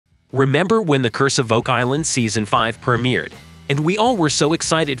Remember when The Curse of Oak Island Season 5 premiered, and we all were so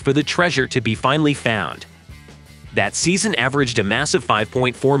excited for the treasure to be finally found? That season averaged a massive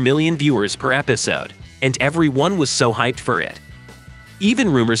 5.4 million viewers per episode, and everyone was so hyped for it.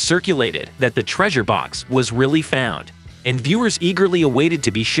 Even rumors circulated that the treasure box was really found, and viewers eagerly awaited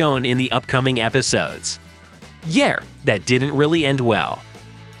to be shown in the upcoming episodes. Yeah, that didn't really end well.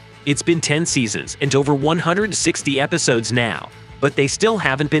 It's been 10 seasons and over 160 episodes now, but they still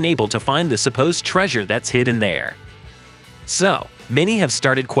haven't been able to find the supposed treasure that's hidden there. So, many have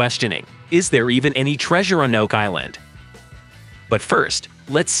started questioning, is there even any treasure on Oak Island? But first,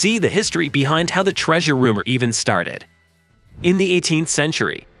 let's see the history behind how the treasure rumor even started. In the 18th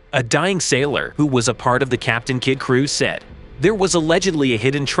century, a dying sailor who was a part of the Captain Kidd crew said there was allegedly a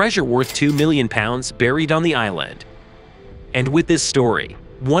hidden treasure worth £2 million buried on the island. And with this story,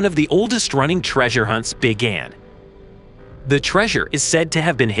 one of the oldest running treasure hunts began. The treasure is said to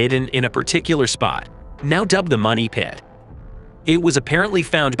have been hidden in a particular spot, now dubbed the Money Pit. It was apparently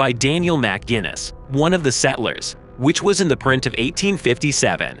found by Daniel McGuinness, one of the settlers, which was in the print of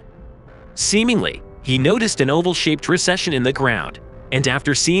 1857. Seemingly, he noticed an oval-shaped recession in the ground, and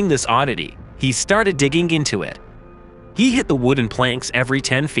after seeing this oddity, he started digging into it. He hit the wooden planks every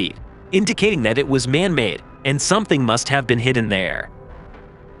 10 feet, indicating that it was man-made and something must have been hidden there.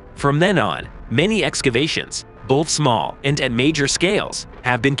 From then on, many excavations, both small and at major scales,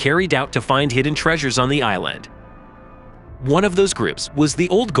 have been carried out to find hidden treasures on the island. One of those groups was the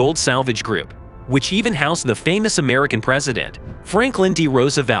Old Gold Salvage Group, which even housed the famous American president, Franklin D.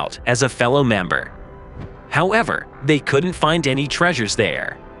 Roosevelt, as a fellow member. However, they couldn't find any treasures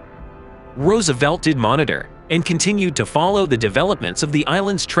there. Roosevelt did monitor and continued to follow the developments of the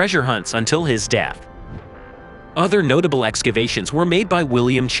island's treasure hunts until his death. Other notable excavations were made by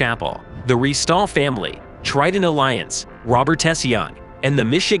William Chappell, the Restall family, Trident Alliance, Robert S. Young, and the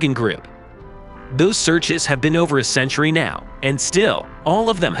Michigan Group. Those searches have been over a century now, and still, all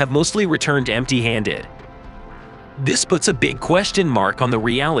of them have mostly returned empty-handed. This puts a big question mark on the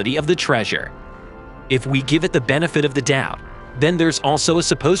reality of the treasure. If we give it the benefit of the doubt, then there's also a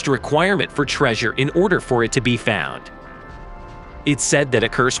supposed requirement for treasure in order for it to be found. It's said that a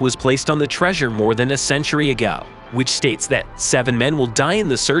curse was placed on the treasure more than a century ago, which states that 7 men will die in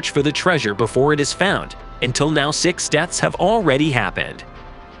the search for the treasure before it is found. Until now, 6 deaths have already happened.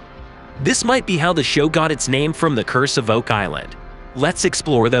 This might be how the show got its name from The Curse of Oak Island. Let's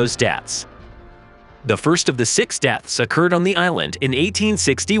explore those deaths. The first of the 6 deaths occurred on the island in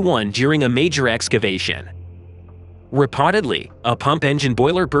 1861 during a major excavation. Reportedly, a pump engine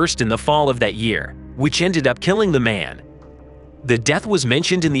boiler burst in the fall of that year, which ended up killing the man. The death was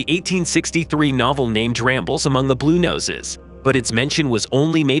mentioned in the 1863 novel named Rambles Among the Blue Noses, but its mention was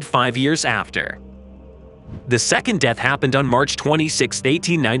only made 5 years after. The second death happened on March 26,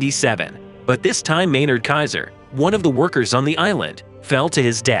 1897, but this time Maynard Kaiser, one of the workers on the island, fell to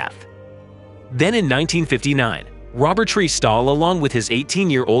his death. Then in 1959, Robert Restall, along with his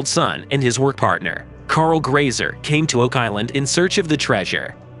 18-year-old son and his work partner, Carl Grazer, came to Oak Island in search of the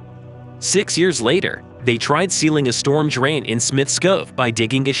treasure. 6 years later, they tried sealing a storm drain in Smith's Cove by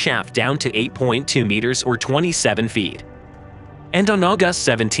digging a shaft down to 8.2 meters or 27 feet. And on August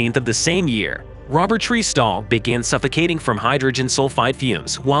 17th of the same year, Robert Restall began suffocating from hydrogen sulfide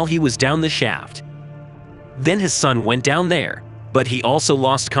fumes while he was down the shaft. Then his son went down there, but he also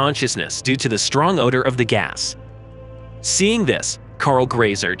lost consciousness due to the strong odor of the gas. Seeing this, Carl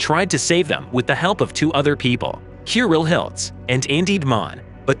Grazer tried to save them with the help of 2 other people, Kirill Hiltz and Andy Dman,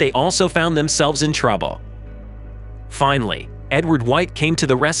 but they also found themselves in trouble. Finally, Edward White came to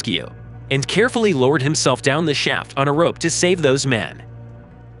the rescue and carefully lowered himself down the shaft on a rope to save those men.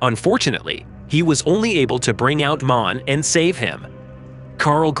 Unfortunately, he was only able to bring out Dman and save him.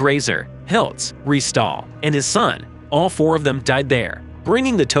 Carl Grazer, Hiltz, Restall, and his son, all 4 of them died there,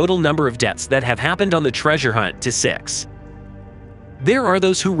 bringing the total number of deaths that have happened on the treasure hunt to 6. There are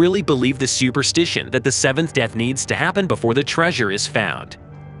those who really believe the superstition that the 7th death needs to happen before the treasure is found.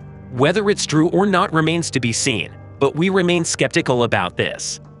 Whether it's true or not remains to be seen, but we remain skeptical about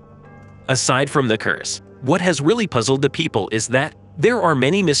this. Aside from the curse, what has really puzzled the people is that there are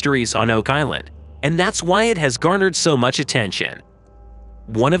many mysteries on Oak Island, and that's why it has garnered so much attention.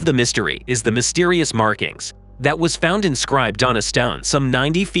 One of the mystery is the mysterious markings that was found inscribed on a stone some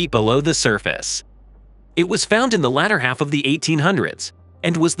 90 feet below the surface. It was found in the latter half of the 1800s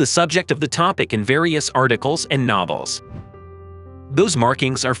and was the subject of the topic in various articles and novels. Those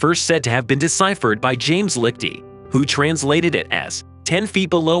markings are first said to have been deciphered by James Lichty, who translated it as 10 feet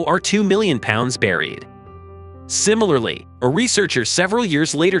below are £2 million buried. Similarly, a researcher several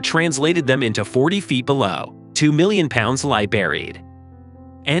years later translated them into 40 feet below, £2 million lie buried.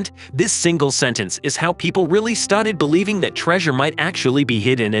 And this single sentence is how people really started believing that treasure might actually be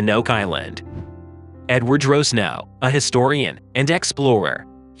hidden in Oak Island. Edward Rossnow, a historian and explorer,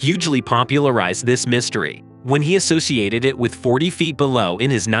 hugely popularized this mystery when he associated it with 40 feet below in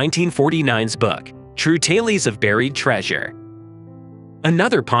his 1949's book, True Tales of Buried Treasure.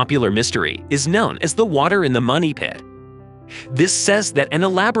 Another popular mystery is known as the water in the money pit. This says that an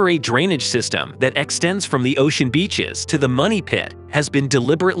elaborate drainage system that extends from the ocean beaches to the money pit has been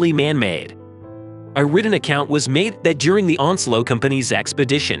deliberately man-made. A written account was made that during the Onslow Company's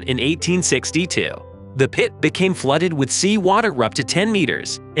expedition in 1862, the pit became flooded with sea water up to 10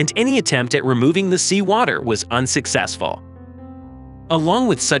 meters, and any attempt at removing the sea water was unsuccessful. Along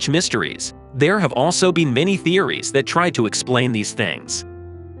with such mysteries, there have also been many theories that try to explain these things.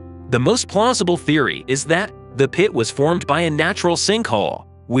 The most plausible theory is that the pit was formed by a natural sinkhole,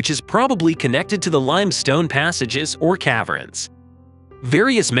 which is probably connected to the limestone passages or caverns.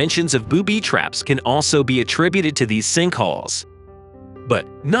 Various mentions of booby traps can also be attributed to these sinkholes. But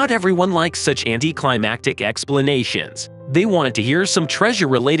not everyone likes such anticlimactic explanations. They wanted to hear some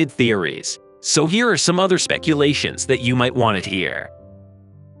treasure-related theories, so here are some other speculations that you might want to hear.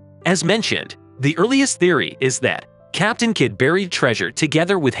 As mentioned, the earliest theory is that Captain Kidd buried treasure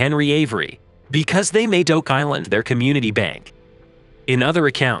together with Henry Avery because they made Oak Island their community bank. In other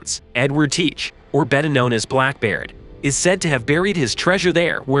accounts, Edward Teach, or better known as Blackbeard, is said to have buried his treasure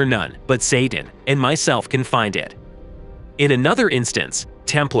there where none but Satan and myself can find it. In another instance,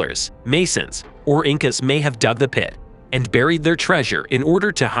 Templars, Masons, or Incas may have dug the pit and buried their treasure in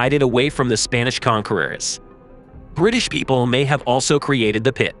order to hide it away from the Spanish conquerors. British people may have also created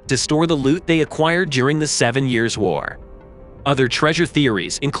the pit to store the loot they acquired during the 7 Years' War. Other treasure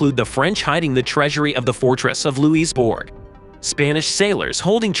theories include the French hiding the treasury of the fortress of Louisbourg, Spanish sailors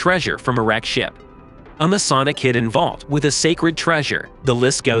holding treasure from a wrecked ship, a Masonic hidden vault with a sacred treasure, the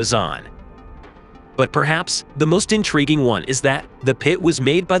list goes on. But perhaps the most intriguing one is that the pit was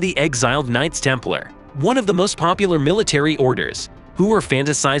made by the exiled Knights Templar, one of the most popular military orders, who are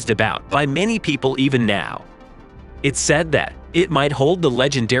fantasized about by many people even now. It's said that it might hold the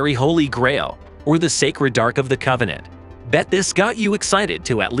legendary Holy Grail or the sacred Ark of the Covenant. Bet this got you excited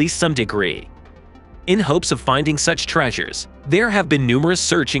to at least some degree. In hopes of finding such treasures, there have been numerous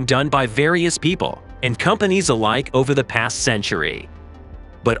searching done by various people and companies alike over the past century.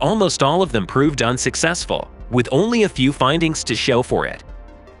 But almost all of them proved unsuccessful, with only a few findings to show for it.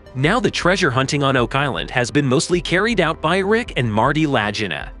 Now the treasure hunting on Oak Island has been mostly carried out by Rick and Marty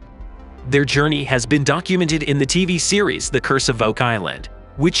Lagina. Their journey has been documented in the TV series The Curse of Oak Island,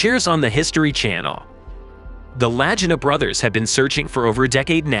 which airs on the History Channel. The Lagina Brothers have been searching for over a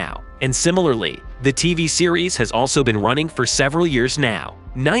decade now, and similarly, the TV series has also been running for several years now,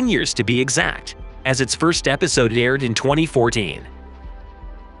 9 years to be exact, as its first episode aired in 2014.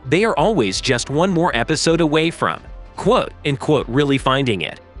 They are always just one more episode away from, quote-unquote, really finding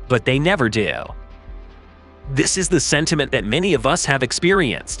it, but they never do. This is the sentiment that many of us have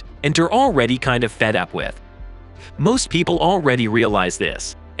experienced and are already kind of fed up with. Most people already realize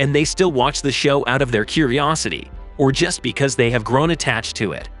this, and they still watch the show out of their curiosity, or just because they have grown attached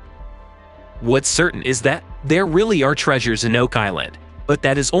to it. What's certain is that there really are treasures in Oak Island, but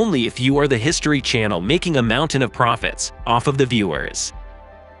that is only if you are the History Channel making a mountain of profits off of the viewers.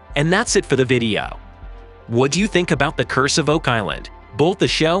 And that's it for the video. What do you think about the Curse of Oak Island, both the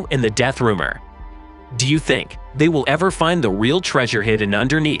show and the death rumor? Do you think they will ever find the real treasure hidden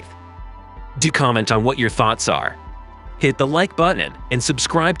underneath? Do comment on what your thoughts are. Hit the like button and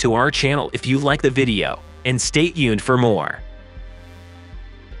subscribe to our channel if you like the video, and stay tuned for more.